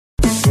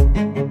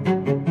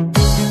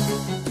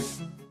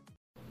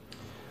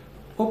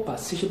Opa,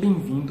 seja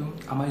bem-vindo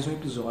a mais um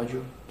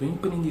episódio do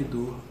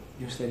Empreendedor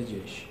de um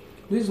Strategist.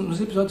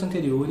 Nos episódios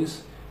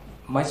anteriores,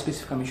 mais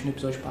especificamente no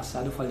episódio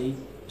passado, eu falei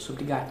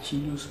sobre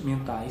gatilhos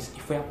mentais e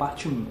foi a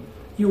parte 1.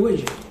 E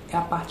hoje é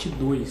a parte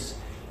 2.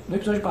 No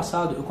episódio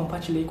passado, eu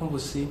compartilhei com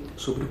você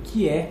sobre o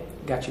que é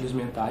gatilhos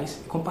mentais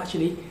e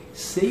compartilhei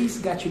 6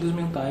 gatilhos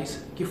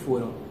mentais que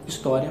foram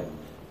história,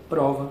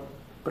 prova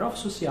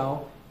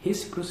social,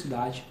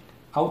 reciprocidade,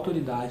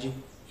 autoridade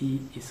e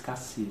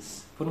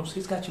escassez. Foram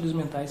 6 gatilhos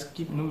mentais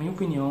que, na minha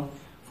opinião,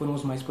 foram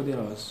os mais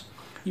poderosos.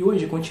 E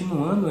hoje,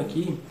 continuando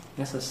aqui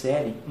nessa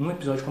série, um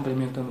episódio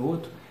complementando o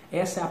outro,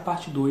 essa é a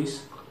parte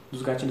 2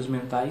 dos gatilhos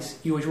mentais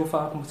e hoje eu vou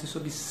falar com você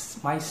sobre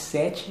mais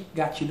 7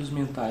 gatilhos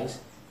mentais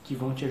que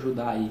vão te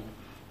ajudar aí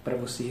para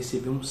você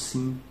receber um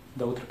sim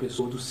da outra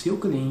pessoa, do seu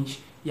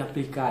cliente e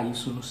aplicar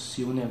isso no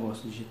seu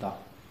negócio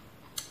digital.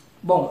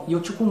 Bom, e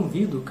eu te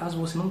convido, caso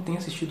você não tenha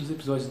assistido os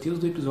episódios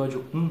desde o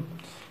episódio 1,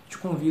 te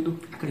convido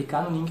a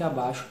clicar no link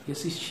abaixo e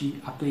assistir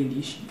a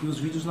playlist e os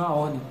vídeos na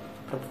ordem,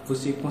 para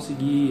você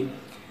conseguir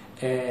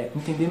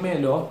entender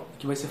melhor o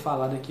que vai ser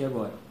falado aqui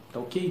agora, tá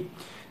ok?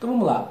 Então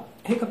vamos lá,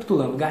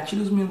 recapitulando,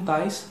 gatilhos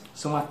mentais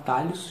são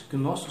atalhos que o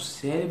nosso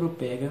cérebro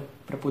pega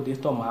para poder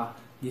tomar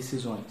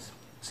decisões.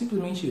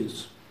 Simplesmente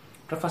isso,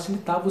 para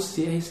facilitar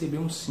você a receber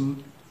um sim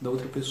da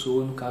outra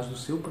pessoa, no caso do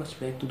seu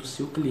prospecto, do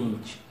seu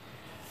cliente.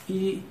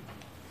 E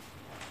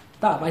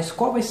tá, mas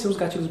qual vai ser os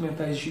gatilhos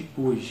mentais de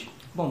hoje?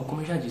 Bom,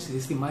 como eu já disse,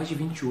 existem mais de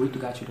 28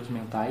 gatilhos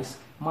mentais,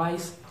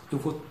 mas eu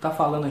vou estar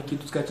falando aqui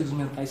dos gatilhos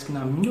mentais que,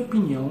 na minha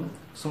opinião,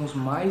 são os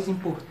mais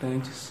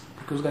importantes,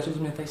 porque os gatilhos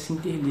mentais se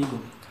interligam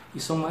e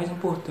são mais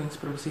importantes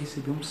para você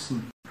receber um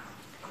sim.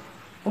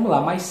 Vamos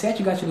lá, mais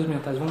 7 gatilhos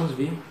mentais, vamos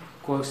ver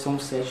quais são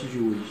os 7 de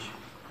hoje.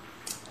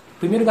 O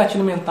primeiro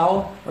gatilho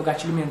mental é o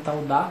gatilho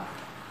mental da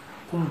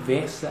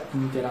conversa e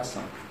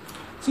interação.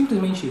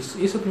 Simplesmente isso,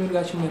 esse é o primeiro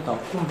gatilho mental,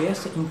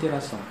 conversa e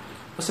interação.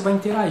 Você vai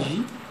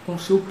interagir com o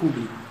seu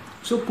público.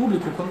 O seu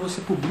público, quando você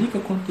publica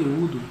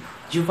conteúdo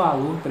de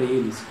valor para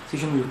eles,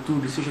 seja no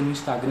YouTube, seja no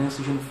Instagram,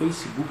 seja no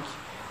Facebook,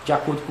 de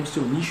acordo com o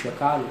seu nicho, é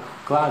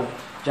claro,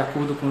 de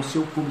acordo com o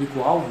seu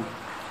público-alvo,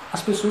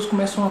 as pessoas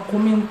começam a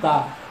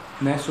comentar,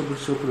 né, sobre o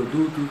seu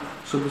produto,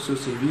 sobre o seu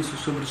serviço,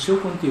 sobre o seu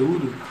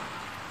conteúdo,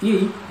 e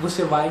aí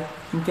você vai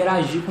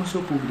interagir com o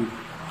seu público,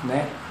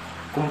 né?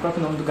 Como o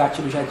próprio nome do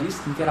gatilho já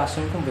diz,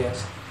 interação e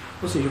conversa.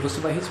 Ou seja, você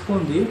vai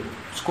responder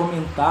os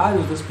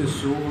comentários das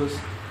pessoas,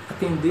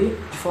 atender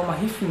de forma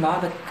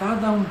refinada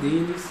cada um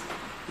deles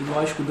e,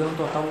 lógico, dando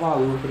total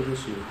valor para a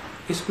pessoa.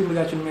 Esse é o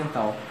primeiro gatilho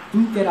mental,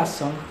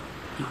 interação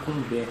e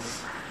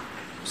conversa.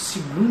 O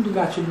segundo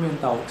gatilho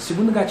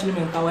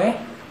mental é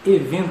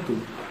evento.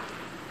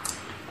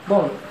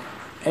 Bom,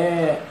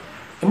 é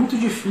muito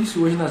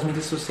difícil hoje nas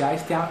mídias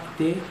sociais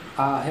ter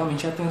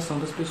realmente a atenção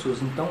das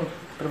pessoas. Então,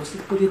 para você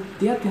poder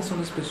ter a atenção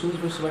das pessoas,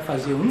 você vai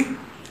fazer um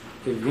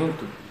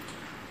evento.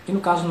 E no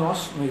caso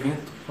nosso, um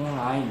evento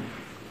online.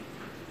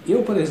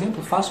 Eu, por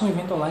exemplo, faço um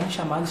evento online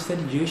chamado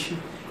Strategist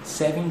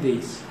 7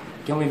 Days,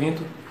 que é um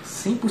evento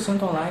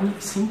 100% online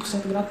e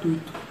 100%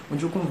 gratuito,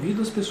 onde eu convido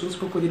as pessoas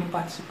para poderem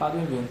participar do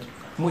evento.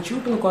 O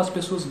motivo pelo qual as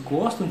pessoas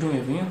gostam de um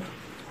evento,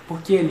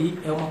 porque ali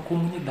é uma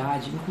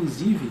comunidade.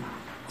 Inclusive,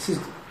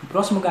 o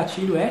próximo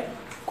gatilho é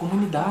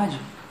comunidade.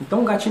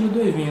 Então, o gatilho do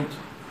evento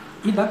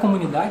e da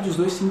comunidade, os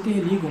dois se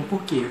interligam.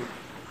 Por quê?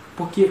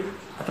 Porque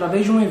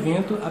através de um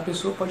evento, a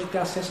pessoa pode ter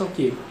acesso ao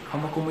quê? A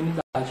uma comunidade.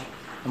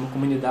 É uma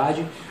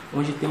comunidade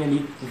onde tem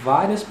ali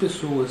várias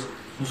pessoas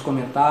nos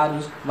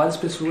comentários, várias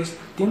pessoas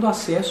tendo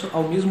acesso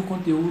ao mesmo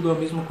conteúdo, ao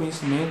mesmo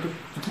conhecimento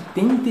e que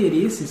têm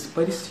interesses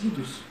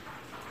parecidos,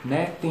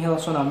 né? Tem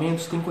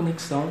relacionamentos, tem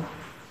conexão.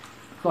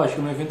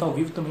 Lógico, no evento ao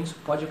vivo também isso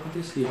pode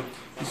acontecer.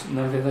 Isso,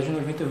 na verdade, no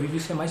evento ao vivo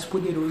isso é mais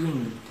poderoso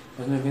ainda,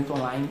 mas no evento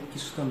online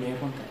isso também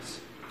acontece.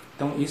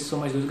 Então, esses são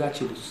mais 2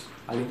 gatilhos.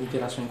 Além da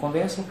interação e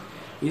conversa,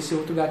 esse é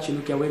outro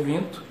gatilho que é o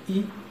evento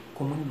e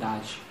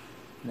comunidade,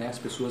 né? As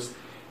pessoas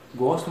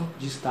gostam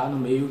de estar no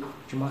meio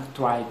de uma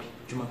tribe,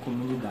 de uma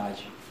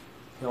comunidade,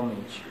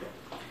 realmente.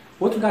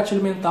 Outro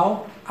gatilho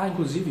mental,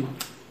 inclusive,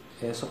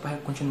 só para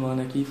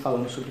continuando aqui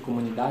falando sobre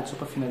comunidade, só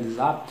para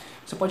finalizar,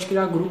 você pode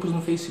criar grupos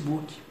no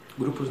Facebook,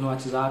 grupos no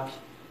WhatsApp,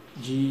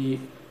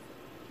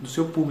 do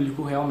seu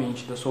público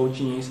realmente, da sua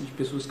audiência, de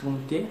pessoas que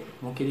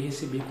vão querer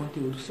receber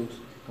conteúdos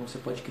seus. Então você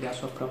pode criar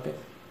sua própria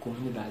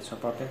comunidade, sua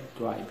própria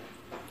tribe.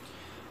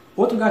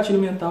 Outro gatilho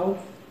mental,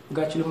 o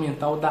gatilho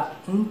mental da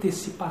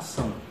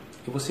antecipação.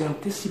 É você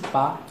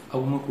antecipar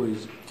alguma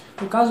coisa.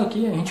 No caso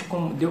aqui, a gente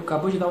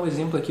acabou de dar o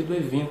exemplo aqui do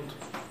evento,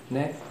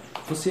 né?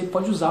 Você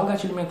pode usar o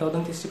gatilho mental da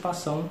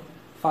antecipação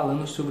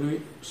falando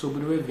sobre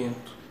o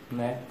evento,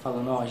 né?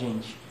 Falando,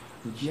 gente,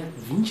 no dia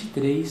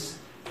 23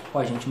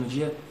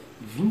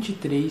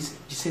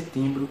 de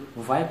setembro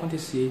vai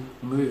acontecer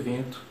o meu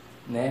evento,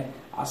 né?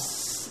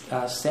 Às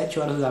 7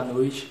 horas da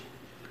noite.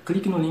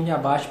 Clique no link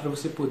abaixo para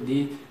você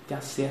poder ter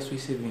acesso a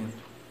esse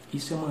evento.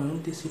 Isso é uma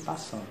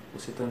antecipação.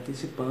 Você está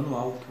antecipando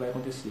algo que vai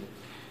acontecer.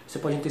 Você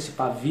pode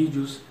antecipar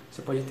vídeos,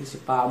 você pode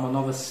antecipar uma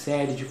nova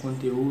série de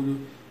conteúdo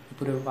e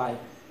por aí vai.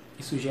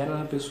 Isso gera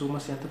na pessoa uma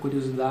certa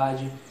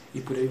curiosidade e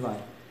por aí vai.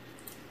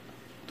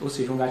 Ou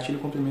seja, um gatilho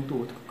complementa o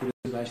outro.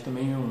 Curiosidade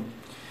também é um.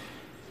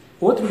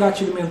 Outro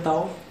gatilho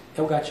mental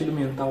é o gatilho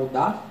mental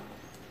da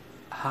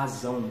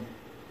razão.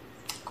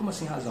 Como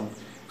assim razão?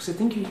 Você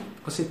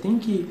tem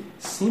que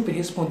sempre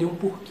responder um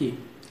porquê.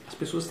 As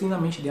pessoas têm na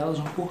mente delas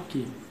um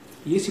porquê.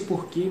 E esse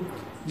porquê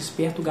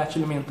desperta o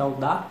gatilho mental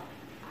da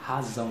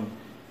razão.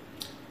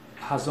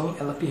 A razão,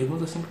 ela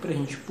pergunta sempre pra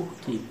gente por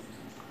quê.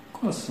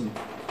 Como assim?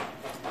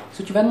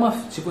 Se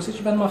você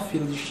estiver numa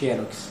fila de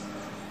Xerox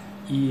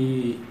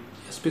e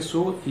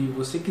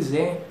você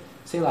quiser,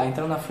 sei lá,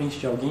 entrar na frente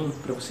de alguém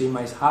para você ir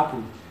mais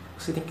rápido,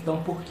 você tem que dar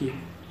um porquê.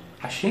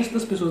 A chance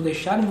das pessoas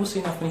deixarem você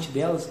ir na frente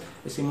delas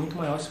vai ser muito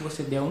maior se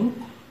você der um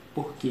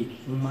porquê,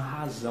 uma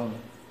razão.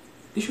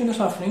 Deixa eu ir na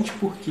sua frente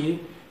porque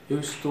eu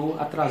estou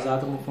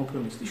atrasado no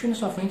compromisso. Deixa eu ir na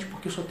sua frente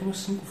porque eu só tenho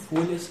 5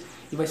 folhas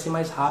e vai ser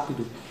mais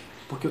rápido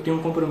porque eu tenho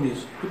um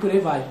compromisso. E por aí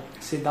vai.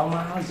 Você dá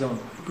uma razão.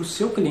 Para o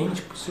seu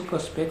cliente, para o seu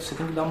prospecto, você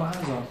tem que dar uma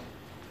razão.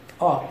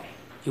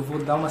 Eu vou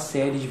dar uma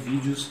série de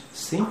vídeos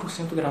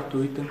 100%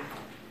 gratuita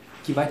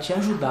que vai te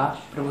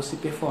ajudar para você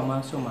performar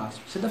no seu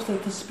máximo. Você deve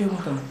estar se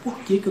perguntando por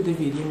que eu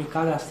deveria me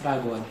cadastrar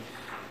agora.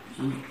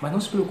 Mas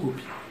não se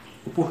preocupe.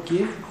 O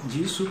porquê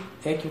disso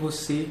é que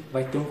você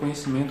vai ter um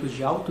conhecimento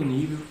de alto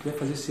nível que vai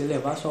fazer você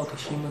elevar sua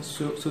autoestima,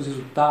 seus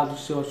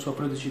resultados, sua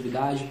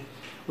produtividade.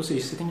 Ou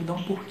seja, você tem que dar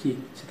um porquê,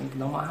 você tem que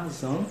dar uma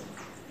razão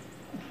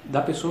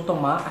da pessoa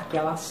tomar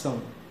aquela ação,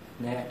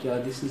 né, aquela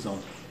decisão.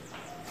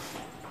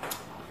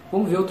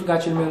 Vamos ver outro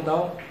gatilho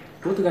mental.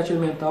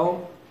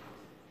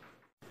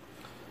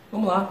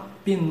 Vamos lá,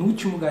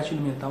 penúltimo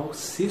gatilho mental,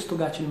 sexto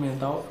gatilho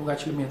mental, é o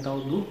gatilho mental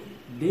do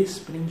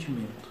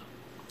desprendimento.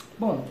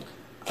 Bom,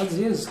 às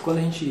vezes quando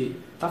a gente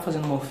está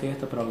fazendo uma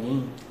oferta para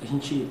alguém,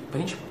 para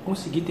a gente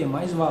conseguir ter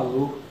mais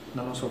valor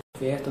na nossa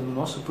oferta, no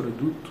nosso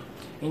produto,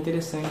 é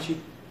interessante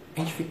a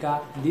gente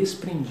ficar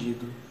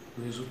desprendido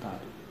do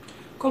resultado.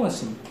 Como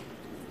assim?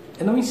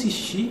 É não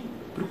insistir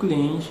para o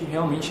cliente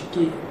realmente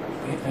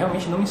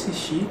não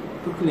insistir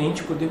para o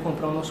cliente poder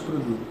comprar o nosso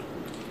produto.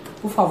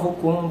 Por favor,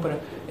 compra,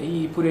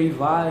 e por aí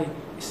vai,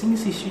 sem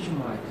insistir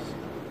demais.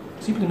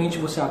 Simplesmente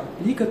você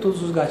aplica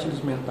todos os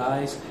gatilhos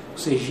mentais,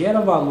 você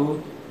gera valor,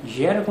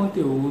 gera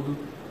conteúdo,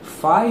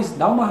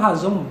 dá uma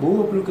razão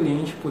boa para o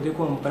cliente poder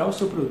comprar o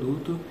seu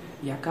produto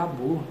e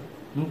acabou.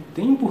 Não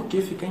tem por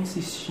que ficar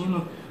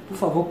insistindo, por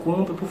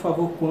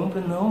favor,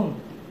 compra, não.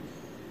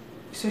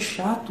 Isso é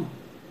chato.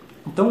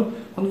 Então,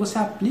 quando você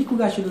aplica o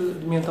gatilho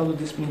mental do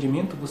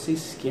desprendimento, você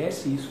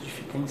esquece isso de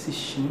ficar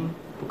insistindo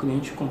para o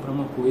cliente comprar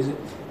uma coisa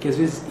que às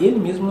vezes ele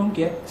mesmo não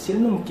quer. Se ele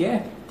não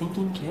quer, tem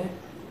quem quer.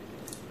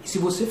 E se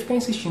você ficar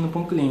insistindo para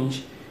um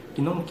cliente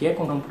que não quer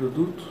comprar um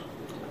produto,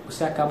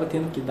 você acaba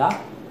tendo que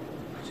dar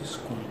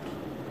desconto.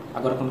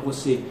 Agora, quando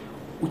você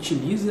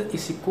utiliza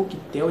esse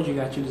coquetel de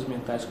gatilhos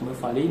mentais, como eu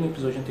falei no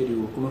episódio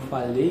anterior, como eu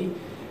falei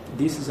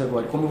desses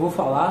agora, como eu vou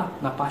falar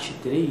na parte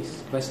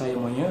 3, que vai sair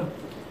amanhã,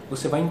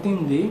 você vai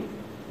entender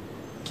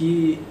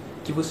que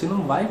você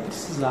não vai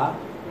precisar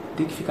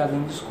ter que ficar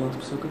dando desconto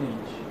para o seu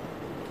cliente.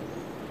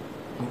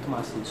 Muito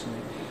massa isso, né?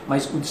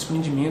 Mas o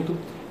desprendimento,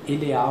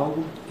 ele é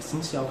algo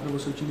essencial para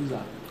você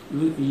utilizar.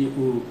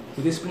 O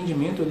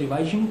desprendimento, ele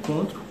vai de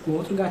encontro com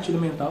outro gatilho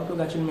mental, que é o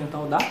gatilho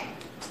mental da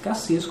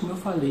escassez, como eu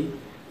falei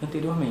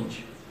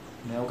anteriormente.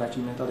 Né? O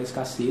gatilho mental da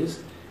escassez,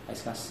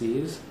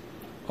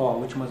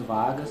 últimas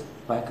vagas,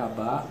 vai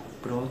acabar,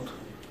 pronto,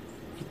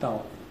 e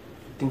tal.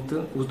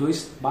 Os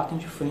dois batem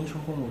de frente um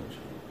com o outro.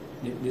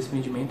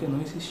 Desprendimento é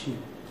não insistir.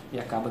 E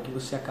acaba que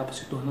você acaba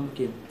se tornando o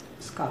quê?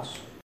 Escasso.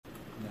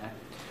 Né?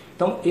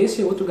 Então,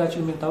 esse é outro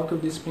gatilho mental, que é o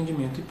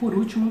desprendimento. E por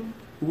último,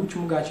 o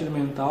último gatilho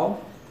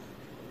mental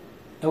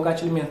é o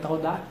gatilho mental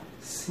da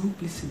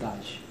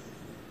simplicidade.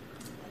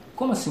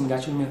 Como assim,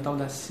 gatilho mental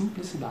da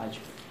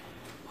simplicidade?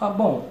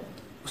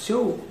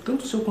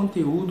 Tanto o seu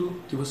conteúdo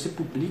que você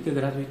publica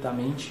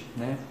gratuitamente,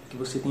 né, que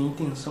você tem a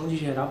intenção de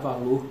gerar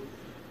valor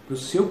para o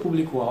seu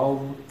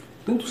público-alvo,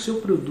 tanto o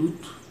seu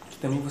produto, que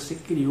também você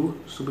criou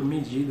sob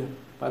medida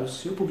para o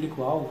seu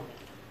público-alvo,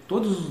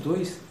 todos os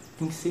dois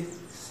têm que ser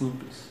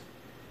simples.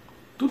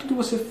 Tudo que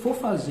você for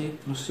fazer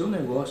no seu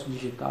negócio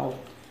digital,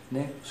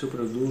 né, o seu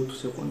produto, o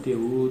seu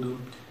conteúdo,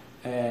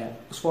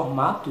 os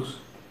formatos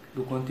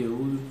do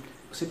conteúdo,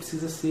 você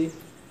precisa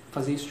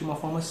fazer isso de uma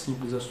forma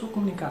simples. A sua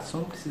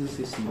comunicação precisa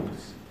ser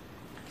simples.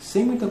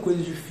 Sem muita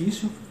coisa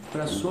difícil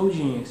para a sua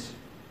audiência.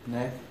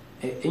 Né?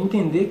 É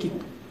entender que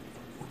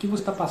o que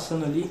você está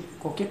passando ali,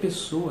 qualquer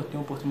pessoa tem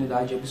a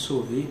oportunidade de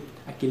absorver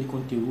aquele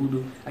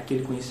conteúdo,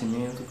 aquele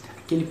conhecimento,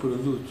 aquele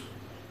produto.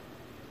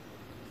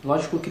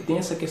 Lógico que tem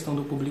essa questão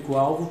do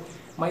público-alvo,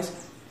 mas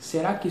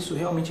será que isso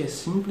realmente é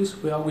simples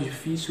ou é algo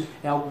difícil,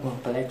 é algo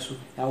complexo,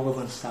 é algo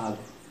avançado?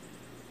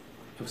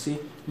 É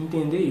você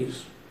entender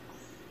isso.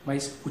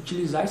 Mas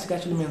utilizar esse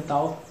gatilho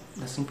mental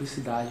da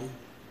simplicidade,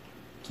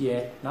 que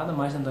é nada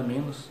mais nada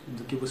menos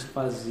do que você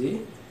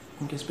fazer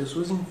com que as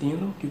pessoas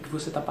entendam que o que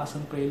você está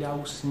passando para ele é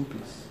algo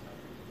simples,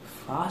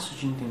 fácil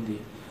de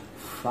entender,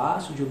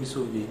 fácil de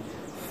absorver,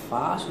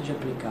 fácil de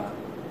aplicar.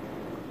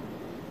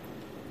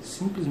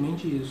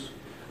 Simplesmente isso.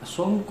 A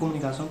sua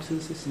comunicação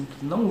precisa ser simples.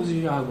 Não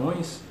use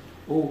jargões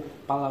ou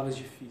palavras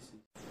difíceis.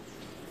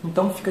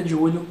 Então fica de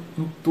olho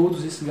em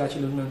todos esses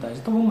gatilhos mentais.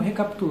 Então vamos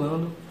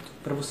recapitulando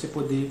para você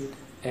poder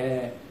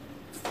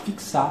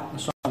fixar na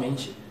sua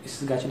mente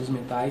esses gatilhos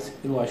mentais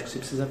e, lógico, você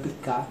precisa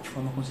aplicar de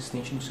forma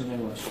consistente no seu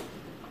negócio.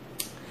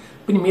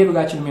 Primeiro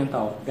gatilho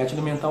mental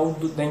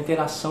da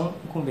interação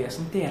e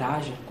conversa.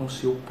 Interaja com o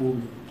seu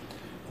público,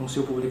 com o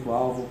seu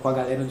público-alvo, com a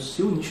galera do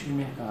seu nicho de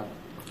mercado.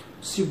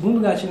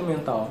 Segundo gatilho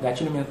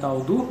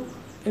mental do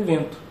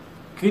evento.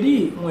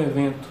 Crie um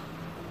evento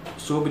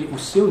sobre o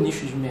seu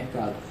nicho de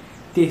mercado.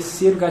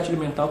 Terceiro gatilho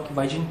mental, que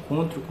vai de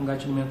encontro com o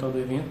gatilho mental do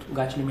evento, o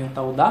gatilho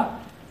mental da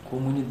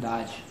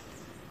comunidade.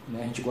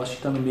 A gente gosta de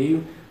estar no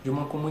meio de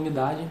uma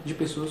comunidade de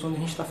pessoas onde a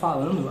gente está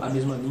falando a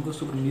mesma língua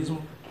sobre o mesmo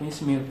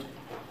conhecimento.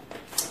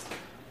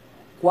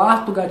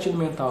 Quarto gatilho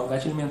mental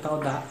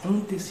da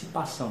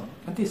antecipação.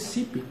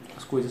 Antecipe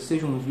as coisas,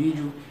 seja um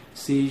vídeo,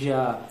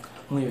 seja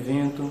um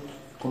evento,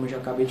 como eu já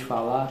acabei de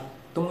falar.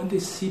 Então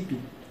antecipe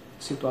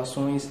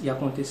situações e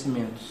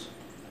acontecimentos.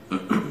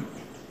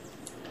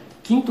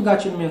 Quinto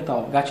gatilho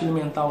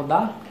mental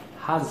da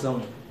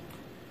razão.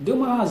 Dê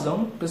uma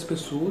razão para as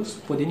pessoas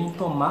poderem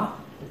tomar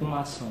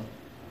uma ação.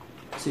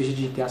 Seja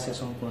de ter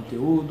acesso a um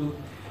conteúdo,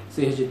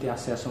 seja de ter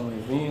acesso a um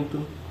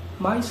evento,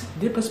 mas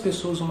dê para as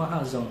pessoas uma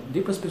razão,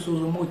 dê para as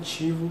pessoas um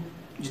motivo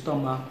de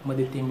tomar uma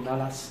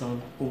determinada ação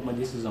ou uma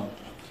decisão.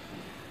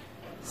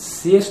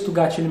 Sexto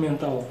gatilho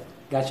mental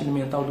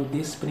do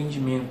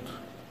desprendimento.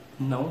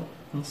 Não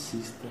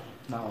insista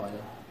na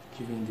hora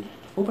de vender.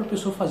 Ou para a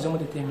pessoa fazer uma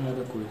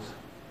determinada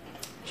coisa.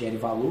 Gere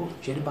valor,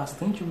 gere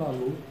bastante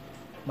valor,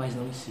 mas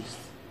não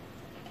insista.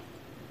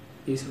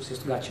 Esse é o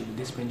sexto gatilho,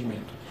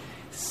 desprendimento.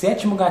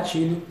 Sétimo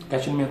gatilho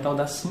mental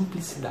da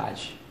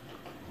simplicidade.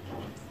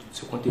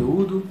 Seu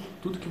conteúdo,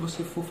 tudo que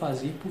você for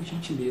fazer, por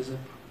gentileza,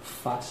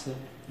 faça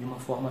de uma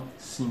forma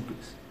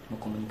simples. Uma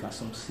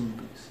comunicação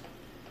simples.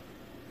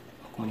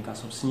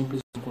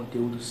 Um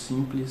conteúdo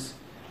simples.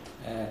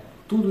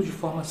 Tudo de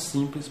forma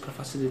simples para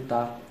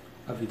facilitar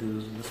a vida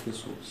das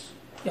pessoas.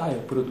 E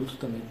o produto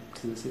também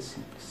precisa ser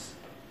simples,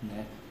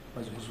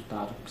 mas o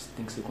resultado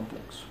tem que ser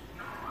complexo.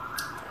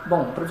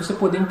 Bom, para você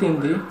poder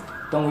entender,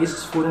 então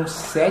esses foram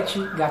 7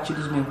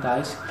 gatilhos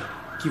mentais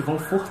que vão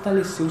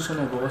fortalecer o seu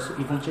negócio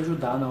e vão te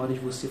ajudar na hora de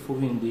você for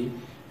vender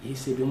e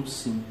receber um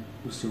sim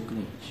do seu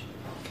cliente.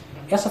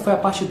 Essa foi a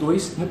parte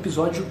 2. No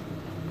episódio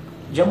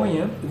de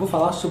amanhã eu vou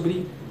falar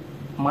sobre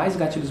mais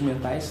gatilhos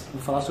mentais,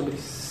 vou falar sobre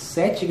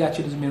 7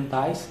 gatilhos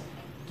mentais,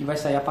 que vai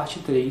sair a parte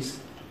 3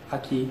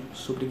 aqui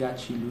sobre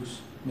gatilhos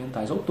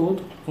mentais. Ao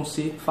todo vão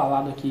ser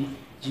falado aqui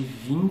de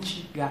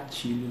 20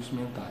 gatilhos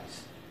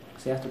mentais,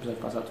 certo? O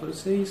episódio passado foram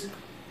 6,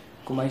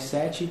 com mais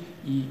 7,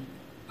 e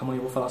amanhã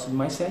eu vou falar sobre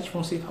mais 7,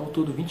 vão ser ao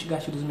todo 20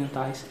 gatilhos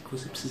mentais que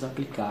você precisa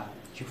aplicar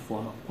de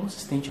forma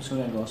consistente no seu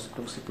negócio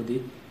para você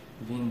poder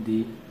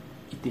vender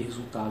e ter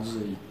resultados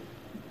aí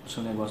no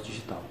seu negócio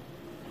digital.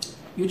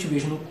 E eu te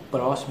vejo no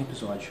próximo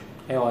episódio.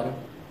 É hora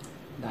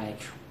da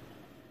action.